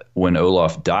 But when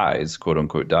Olaf dies, quote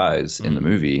unquote, dies in the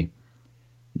movie,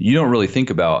 you don't really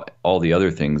think about all the other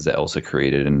things that Elsa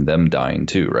created and them dying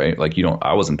too, right? Like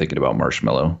I wasn't thinking about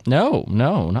Marshmallow. No,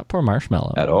 not poor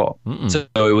Marshmallow at all. So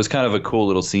it was kind of a cool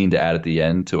little scene to add at the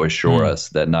end to assure us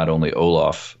that not only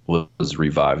Olaf was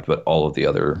revived, but all of the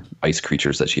other ice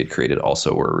creatures that she had created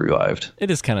also were revived. It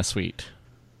is kind of sweet.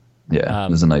 Yeah, it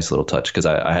was a nice little touch because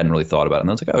I hadn't really thought about it. And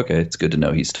I was like, okay, it's good to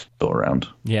know he's still around.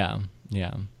 Yeah.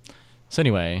 So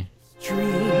anyway. Dream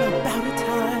about a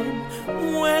time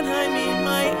when I'm in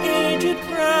my aged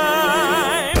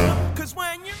prime. 'Cause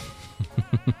when you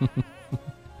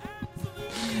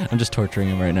I'm just torturing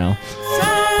him right now.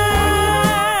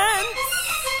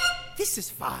 This is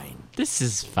fine.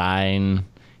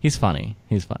 He's funny.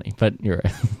 But you're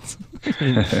right.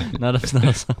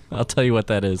 not I'll tell you what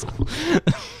that is.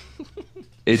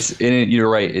 You're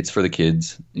right. It's for the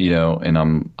kids, and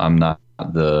I'm not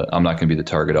going to be the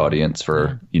target audience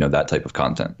for that type of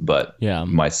content. But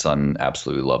my son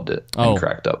absolutely loved it and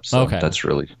cracked up. So that's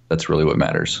really what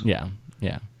matters. Yeah.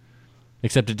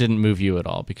 Except it didn't move you at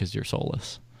all because you're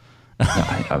soulless.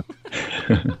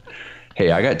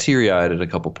 Hey, I got teary-eyed at a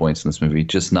couple points in this movie,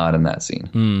 just not in that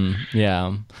scene.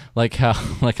 Yeah, like how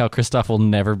Kristoff will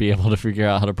never be able to figure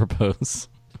out how to propose.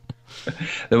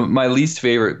 My least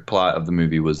favorite plot of the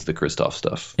movie was the Kristoff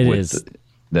stuff. It is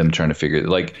them trying to figure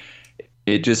it.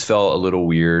 It just felt a little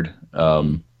weird.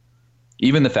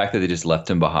 Even the fact that they just left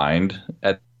him behind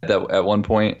at one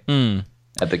point.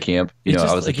 at the camp. You It's know,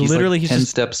 just, I was like, like, he's literally, like he's 10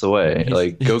 just- steps away.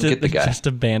 Like, go get the guy. Just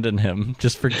abandon him.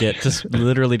 Just forget. Just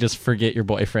literally just forget your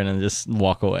boyfriend and just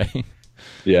walk away.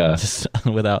 Yeah. Just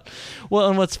without. Well,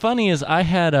 and what's funny is I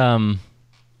had I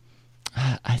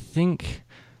think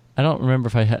I don't remember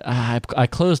if I had I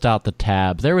closed out the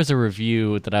tab. There was a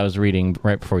review that I was reading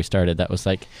right before we started that was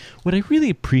like, what I really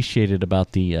appreciated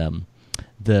about the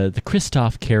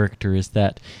Kristoff character is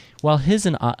that while his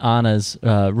and Anna's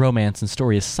romance and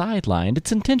story is sidelined,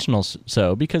 it's intentional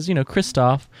so because, you know,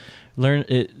 Kristoff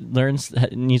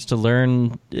needs to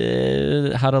learn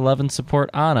how to love and support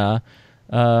Anna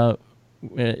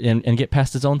and get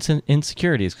past his own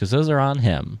insecurities because those are on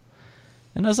him.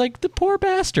 And I was like, the poor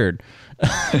bastard.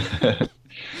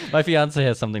 My fiance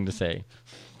has something to say.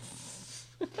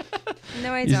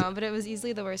 No, I don't, but it was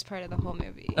easily the worst part of the whole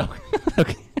movie.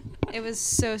 Okay. It was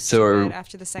so stupid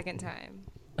after the second time.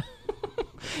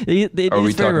 Are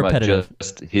we talking repetitive. about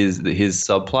just his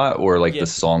subplot or like the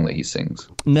song that he sings?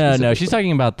 No. She's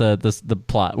talking about the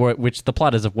plot, which the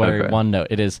plot is a very one note.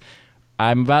 It is,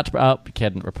 I'm about to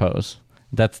kid and propose.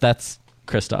 That's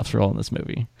Kristoff's role in this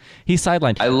movie. He's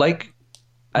sidelined. I like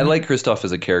Kristoff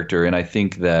as a character, and I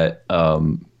think that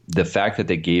the fact that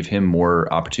they gave him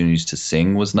more opportunities to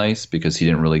sing was nice because he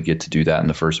didn't really get to do that in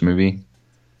the first movie.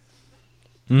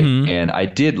 Mm-hmm. And I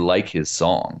did like his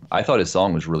song. I thought his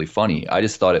song was really funny. I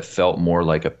just thought it felt more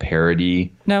like a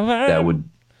parody that would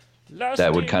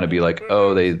kind of be like,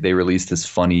 oh, they released this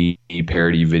funny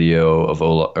parody video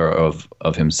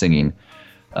of him singing,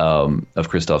 of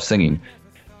Kristoff singing,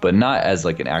 but not as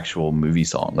like an actual movie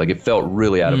song. Like it felt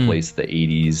really out of place. The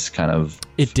 80s kind of.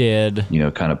 It did. You know,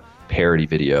 kind of parody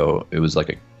video. It was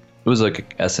like a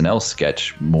SNL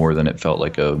sketch more than it felt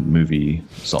like a movie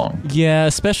song. Yeah,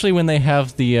 especially when they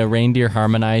have the reindeer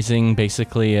harmonizing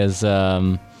basically as,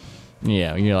 like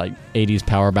 80s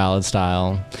power ballad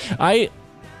style. I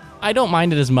don't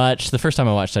mind it as much. The first time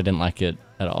I watched it, I didn't like it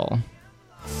at all.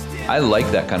 I like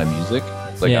that kind of music.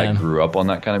 Like I grew up on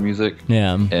that kind of music.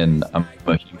 Yeah. And I'm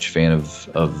a huge fan of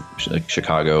like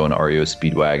Chicago and REO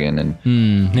Speedwagon. And,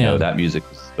 you know, that music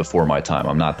was before my time.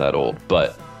 I'm not that old,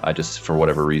 but I just, for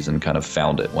whatever reason, kind of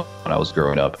found it when I was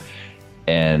growing up.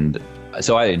 And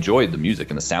so I enjoyed the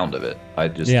music and the sound of it. I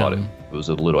just thought it was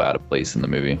a little out of place in the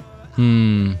movie.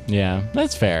 Yeah,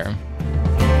 that's fair.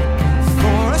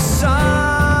 For a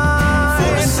sign,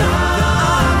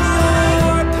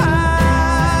 your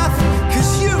path,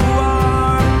 'cause you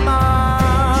are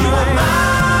mine. You are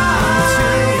mine.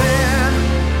 Till then,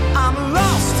 I'm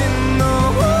lost in the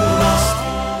woods.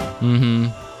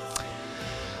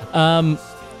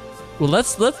 Well,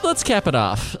 let's cap it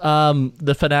off.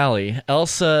 The finale.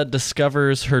 Elsa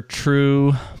discovers her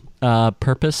true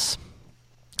purpose,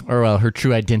 or her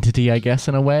true identity, I guess,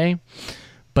 in a way.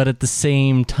 But at the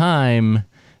same time,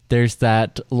 there's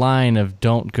that line of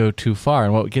 "Don't go too far,"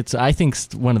 and what gets, I think,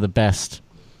 one of the best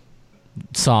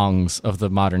songs of the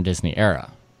modern Disney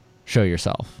era. "Show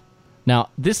Yourself." Now,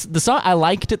 the song, I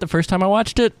liked it the first time I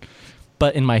watched it,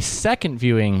 but in my second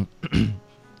viewing,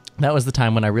 that was the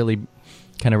time when I really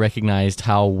kind of recognized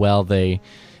how well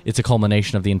it's a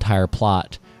culmination of the entire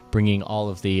plot, bringing all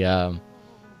of the all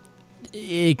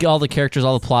the characters,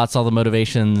 all the plots, all the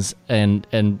motivations, and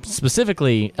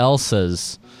specifically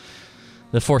Elsa's,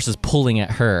 the forces pulling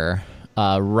at her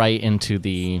right into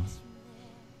the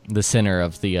center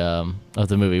of the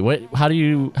movie. How do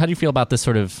you feel about this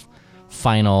sort of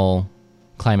final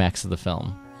climax of the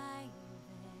film?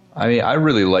 I mean, I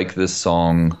really like this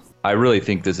song. I really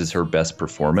think this is her best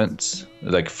performance,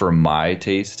 like for my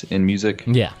taste in music.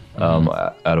 Yeah.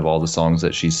 Out of all the songs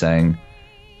that she sang,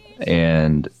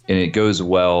 and it goes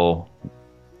well,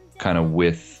 kind of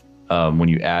with when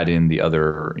you add in the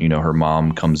other, you know, her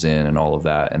mom comes in and all of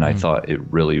that, and I thought it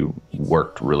really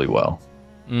worked really well.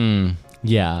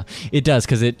 Yeah, it does,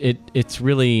 because it's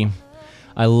really,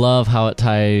 I love how it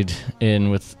tied in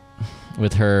with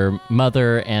her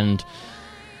mother, and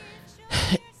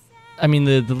I mean,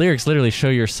 the lyrics literally show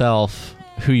yourself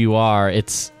who you are.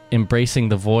 It's embracing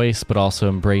the voice, but also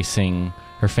embracing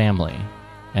her family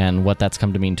and what that's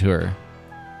come to mean to her.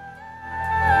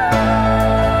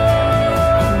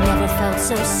 I've never felt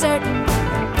so certain.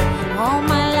 All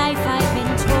my life I've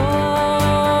been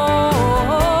torn.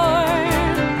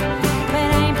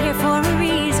 But I'm here for a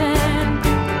reason.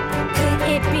 Could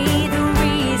it be the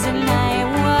reason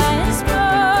I was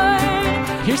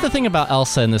born? Here's the thing about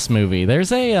Elsa in this movie. There's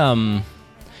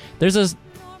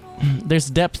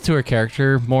depth to her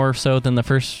character, more so than the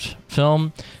first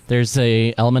film. There's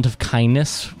a element of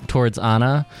kindness towards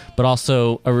Anna, but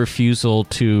also a refusal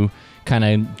to kind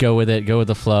of go with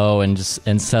the flow and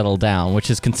settle down, which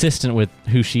is consistent with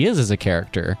who she is as a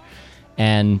character.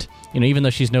 And, even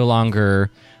though she's no longer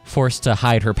forced to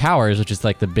hide her powers, which is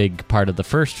like the big part of the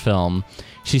first film,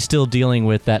 she's still dealing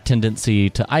with that tendency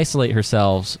to isolate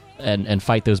herself and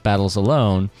fight those battles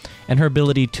alone. And her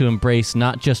ability to embrace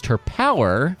not just her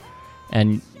power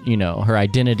and, her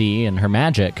identity and her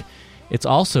magic, it's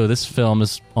also, this film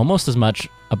is almost as much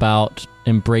about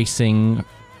embracing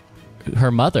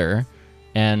her mother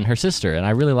and her sister. And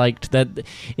I really liked that.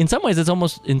 In some ways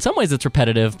it's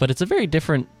repetitive, but it's a very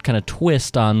different kind of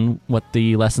twist on what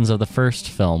the lessons of the first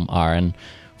film are. And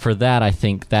for that, I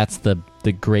think that's the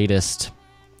greatest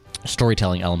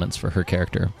storytelling elements for her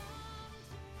character.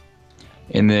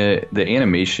 And the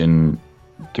animation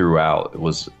throughout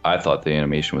I thought the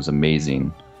animation was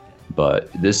amazing, but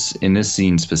in this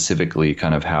scene specifically,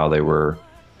 kind of how they were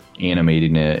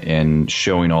animating it and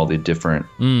showing all the different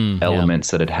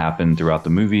elements that had happened throughout the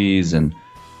movies, and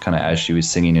kind of as she was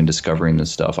singing and discovering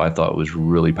this stuff, I thought it was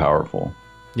really powerful.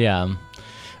 Yeah.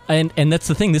 And that's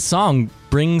the thing, this song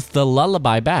brings the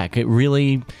lullaby back. It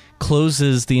really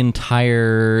closes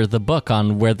the book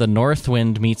on where the north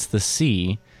wind meets the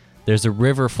sea. There's a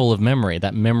river full of memory,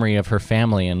 that memory of her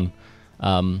family and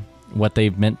what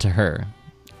they've meant to her.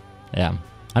 Yeah.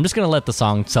 I'm just going to let the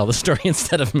song tell the story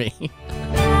instead of me.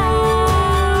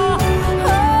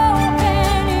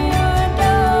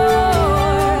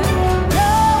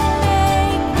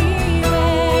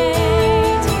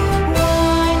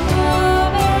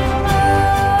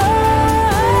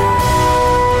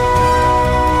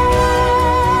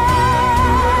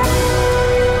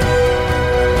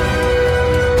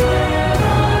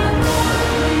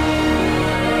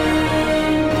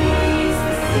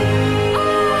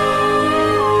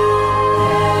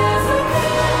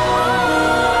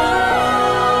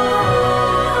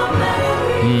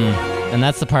 And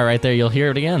that's the part right there. You'll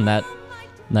hear it again. That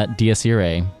Dies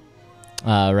Irae,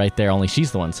 right there. Only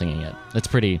she's the one singing it. It's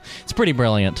pretty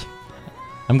brilliant.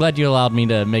 I'm glad you allowed me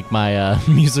to make my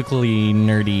musically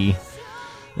nerdy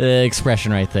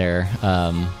expression right there,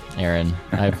 Aaron.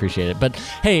 I appreciate it. But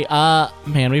hey,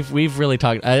 man, we've really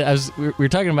talked. We were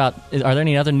talking about. Are there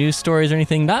any other news stories or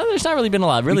anything? There's not really been a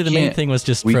lot. Really, the main thing was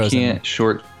just Frozen. We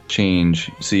can't change,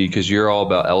 see, because you're all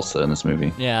about Elsa in this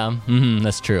movie. Yeah,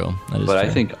 that's true. That is but true.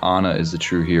 I think Anna is the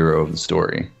true hero of the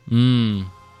story.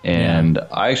 And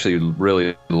I actually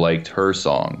really liked her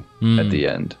song at the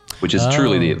end, which is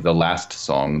truly the last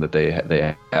song that they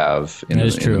have in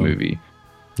the movie.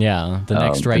 Yeah, the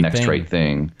next right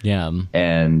thing. Yeah,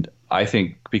 and I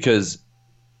think because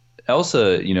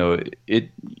Elsa,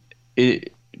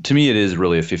 to me, it is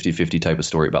really a 50-50 type of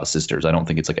story about sisters. I don't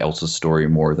think it's like Elsa's story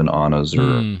more than Anna's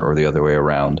or the other way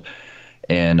around.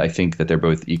 And I think that they're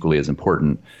both equally as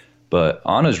important. But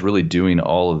Anna's really doing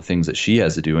all of the things that she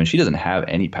has to do, and she doesn't have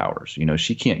any powers.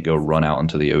 She can't go run out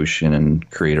into the ocean and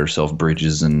create herself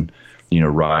bridges and,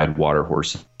 ride water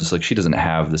horses. It's like she doesn't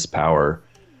have this power.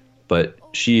 But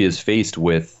she is faced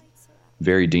with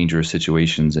very dangerous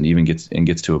situations and even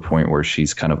gets to a point where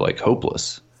she's kind of like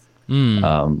hopeless.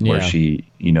 Where she,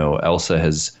 Elsa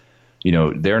has,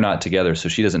 they're not together, so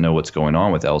she doesn't know what's going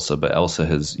on with Elsa, but Elsa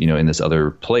has, in this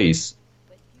other place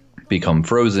become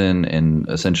frozen and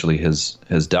essentially has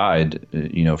died,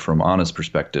 from Anna's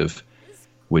perspective,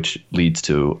 which leads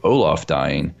to Olaf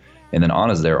dying. And then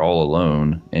Anna's there all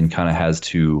alone and kind of has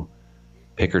to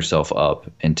pick herself up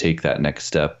and take that next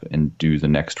step and do the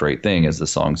next right thing, as the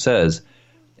song says,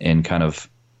 and kind of,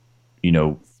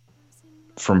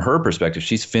 from her perspective,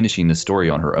 she's finishing the story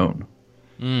on her own.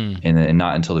 And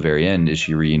not until the very end is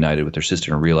she reunited with her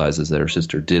sister and realizes that her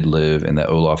sister did live and that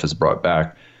Olaf is brought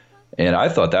back. And I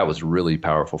thought that was really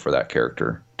powerful for that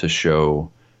character to show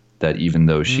that even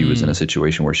though she was in a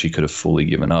situation where she could have fully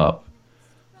given up,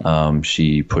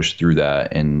 she pushed through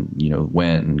that and,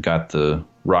 went and got the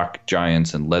rock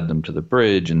giants and led them to the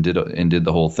bridge and did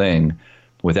the whole thing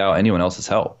without anyone else's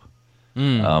help.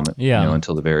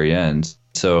 Until the very end.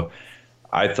 So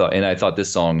I thought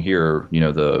this song here,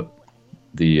 the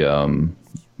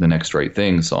Next Right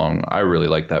Thing song, I really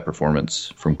liked that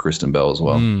performance from Kristen Bell as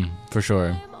well. For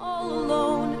sure. All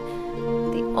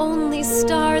alone, the only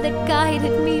star that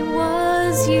guided me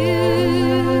was you.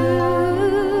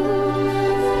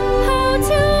 How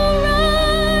to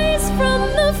rise from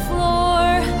the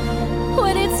floor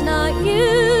when it's not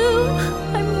you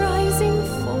I'm rising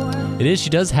for. It is. She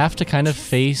does have to kind of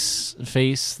face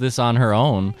this on her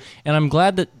own, and I'm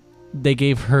glad that they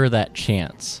gave her that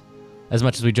chance. As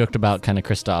much as we joked about kind of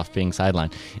Kristoff being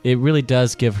sidelined, it really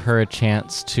does give her a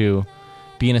chance to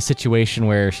be in a situation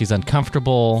where she's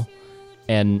uncomfortable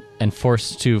and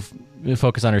forced to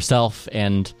focus on herself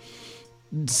and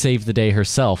save the day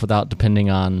herself without depending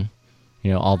on,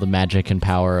 all the magic and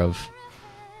power of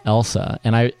Elsa,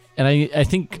 and I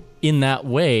think in that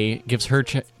way gives her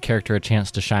character a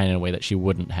chance to shine in a way that she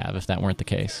wouldn't have if that weren't the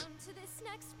case.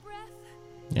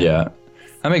 Yeah.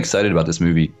 I'm excited about this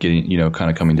movie getting,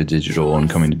 kind of coming to digital and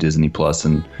coming to Disney Plus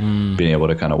and being able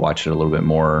to kind of watch it a little bit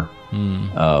more.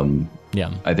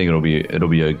 Yeah, I think it'll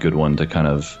be a good one to kind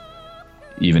of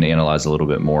even analyze a little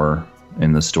bit more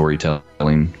in the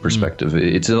storytelling perspective.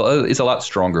 It's a lot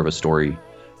stronger of a story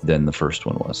than the first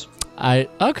one was.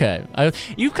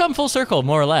 You've come full circle,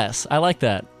 more or less. I like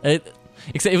that.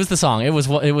 It was the song. It was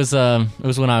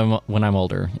when I'm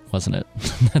older, wasn't it?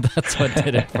 That's what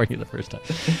did it for you the first time.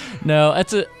 No,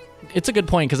 it's a good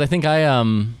point, because I think I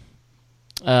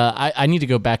need to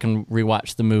go back and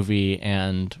rewatch the movie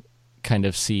and kind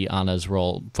of see Anna's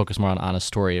role, focus more on Anna's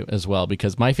story as well,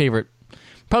 because my favorite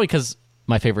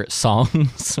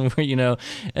songs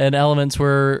and elements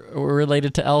were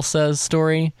related to Elsa's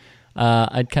story.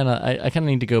 I kind of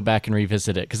need to go back and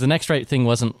revisit it, because The Next Right Thing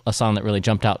wasn't a song that really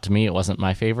jumped out to me. It wasn't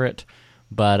my favorite,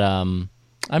 but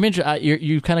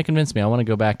you kind of convinced me. I want to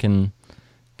go back and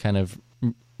kind of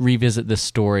revisit this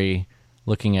story,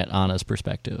 looking at Anna's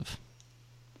perspective.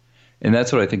 And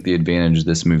that's what I think the advantage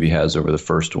this movie has over the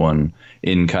first one,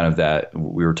 in kind of that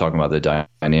we were talking about the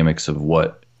dynamics of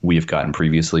what we have gotten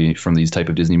previously from these type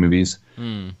of Disney movies,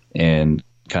 and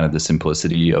kind of the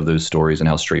simplicity of those stories and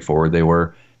how straightforward they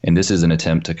were. And this is an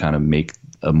attempt to kind of make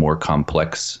a more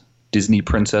complex Disney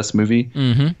princess movie.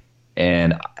 Mm-hmm.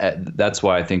 And that's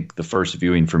why I think the first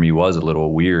viewing for me was a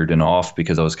little weird and off,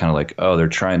 because I was kind of like, oh, they're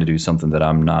trying to do something that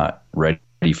I'm not ready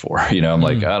for. I'm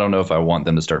like, I don't know if I want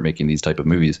them to start making these type of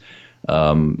movies.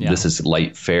 This is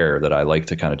light fare that I like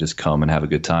to kind of just come and have a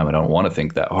good time. I don't want to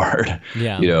think that hard.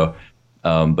 Yeah.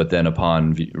 But then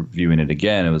upon viewing it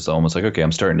again, it was almost like, okay,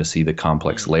 I'm starting to see the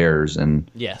complex layers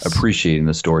and appreciating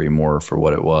the story more for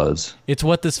what it was. It's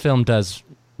what this film does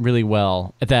really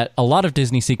well that a lot of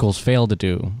Disney sequels fail to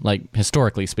do, like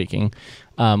historically speaking,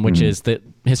 which is that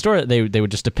historically they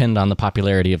would just depend on the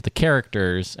popularity of the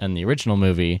characters and the original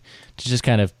movie to just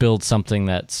kind of build something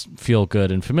that's feel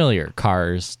good and familiar.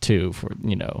 Cars 2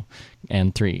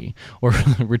 and 3, or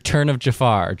Return of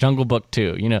Jafar, Jungle Book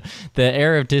 2. The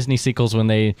era of Disney sequels when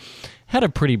they had a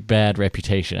pretty bad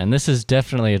reputation, and this is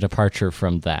definitely a departure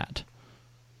from that.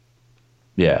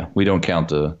 Yeah, we don't count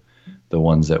the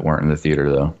ones that weren't in the theater,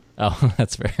 though. Oh,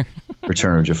 that's fair.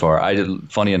 Return of Jafar.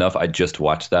 Funny enough, I just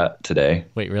watched that today.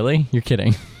 Wait, really? You're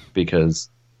kidding? Because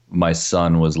my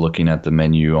son was looking at the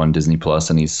menu on Disney Plus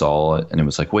and he saw it and it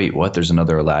was like, wait, what? There's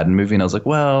another Aladdin movie? And I was like,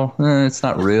 well, it's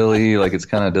not really. Like, it's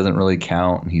kind of doesn't really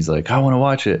count. And he's like, I want to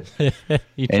watch it.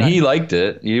 And he liked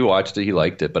it. He watched it. He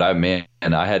liked it. But I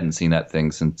hadn't seen that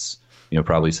thing since,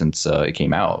 probably since it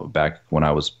came out back when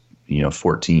I was,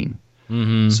 14.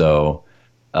 Mm-hmm. So,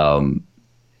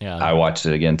 I watched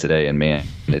it again today, and man,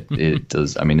 it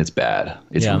does. I mean, it's bad.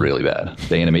 It's really bad.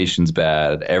 The animation's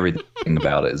bad. Everything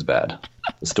about it is bad.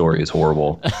 The story is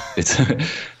horrible.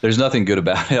 There's nothing good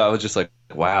about it. I was just like,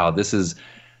 wow,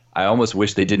 I almost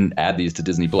wish they didn't add these to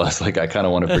Disney Plus. Like, I kind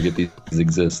of want to forget these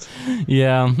exist.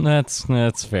 Yeah,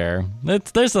 that's fair.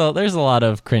 There's a lot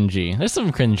of cringy. There's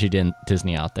some cringy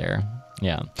Disney out there.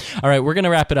 Yeah. All right, we're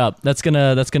gonna wrap it up. That's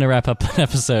gonna wrap up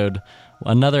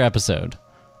another episode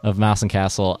of Mouse and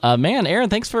Castle. Man, Aaron,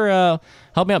 thanks for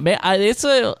helping me out. Man,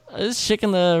 it's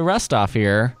shaking the rust off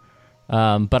here,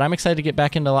 but I'm excited to get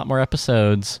back into a lot more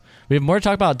episodes. We have more to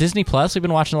talk about. Disney Plus, we've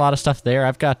been watching a lot of stuff there.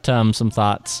 I've got some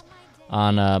thoughts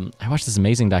on... I watched this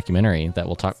amazing documentary that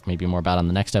we'll talk maybe more about on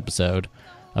the next episode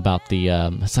about the...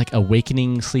 it's like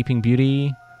Awakening Sleeping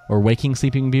Beauty or Waking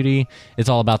Sleeping Beauty. It's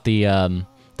all about the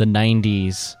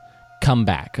 90s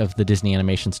comeback of the Disney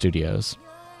Animation Studios.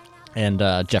 And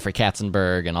Jeffrey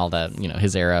Katzenberg and all that,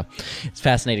 his era. It's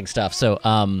fascinating stuff. So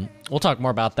we'll talk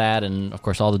more about that and, of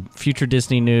course, all the future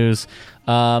Disney news.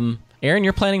 Aaron,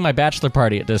 you're planning my bachelor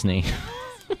party at Disney.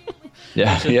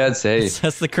 That's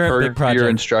the current big project. Your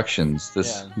instructions.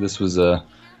 This was a...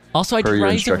 Also, I did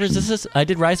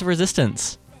Rise of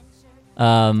Resistance.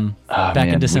 Back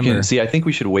in December. I think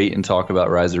we should wait and talk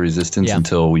about Rise of Resistance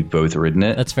until we've both ridden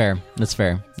it. That's fair.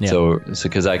 Yeah. So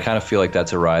because I kind of feel like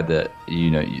that's a ride that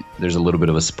there's a little bit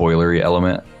of a spoilery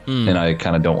element, and I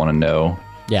kind of don't want to know.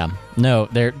 Yeah, no,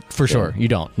 there for sure. You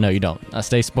don't. No, you don't.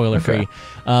 Stay spoiler free.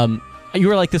 You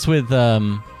were like this with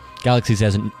Galaxy's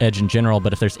Edge in general,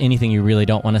 but if there's anything you really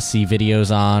don't want to see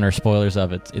videos on or spoilers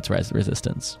of, it's Rise of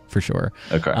Resistance for sure.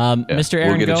 Okay. Mr. Aaron,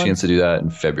 we'll get a chance to do that in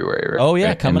February. Right? Oh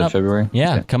yeah, coming up February.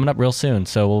 Yeah, coming up real soon.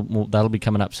 So that'll be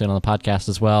coming up soon on the podcast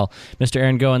as well. Mr.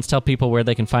 Aaron Goins, tell people where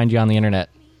they can find you on the internet.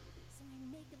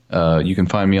 You can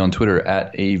find me on Twitter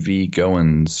at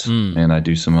AVGoins, and I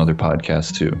do some other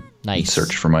podcasts too. Nice.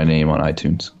 Search for my name on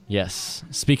iTunes. Yes.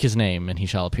 Speak his name, and he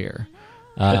shall appear.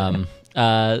 You can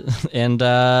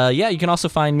also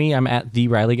find me. I'm at The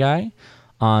Riley Guy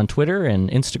on Twitter and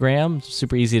Instagram.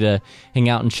 Super easy to hang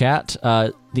out and chat.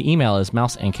 The email is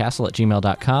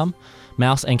mouseandcastle@gmail.com.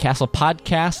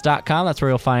 mouseandcastlepodcast.com. That's where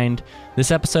you'll find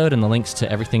this episode and the links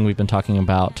to everything we've been talking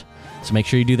about. So make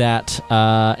sure you do that.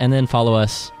 And then follow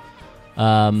us.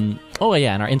 And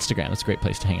our Instagram. It's a great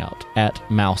place to hang out at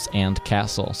Mouse and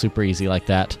Castle. Super easy like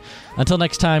that. Until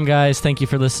next time, guys, thank you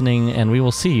for listening, and we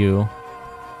will see you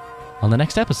on the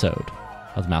next episode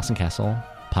of the Mouse and Castle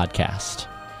podcast.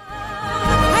 Are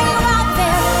you out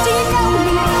there? Do you know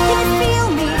me? Can you feel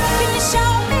me? Can you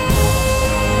show me?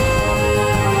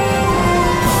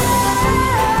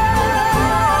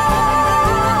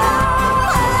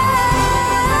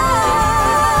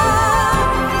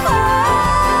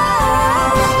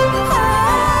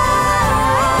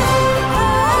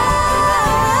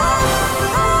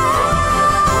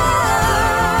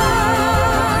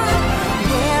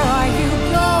 Where are you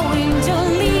going?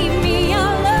 Don't leave me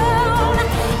alone.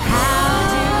 How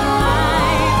do I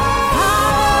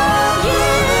follow you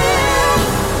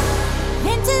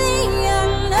into the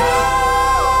unknown?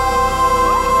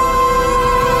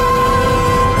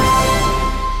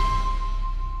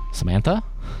 Samantha?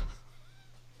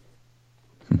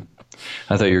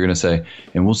 I thought you were going to say,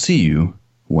 and we'll see you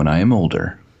when I am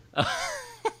older.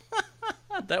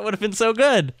 That would have been so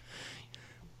good.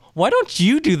 Why don't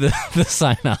you do the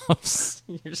sign-offs?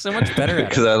 You're so much better at it.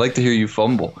 Because I like to hear you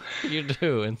fumble. You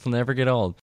do. It'll never get old.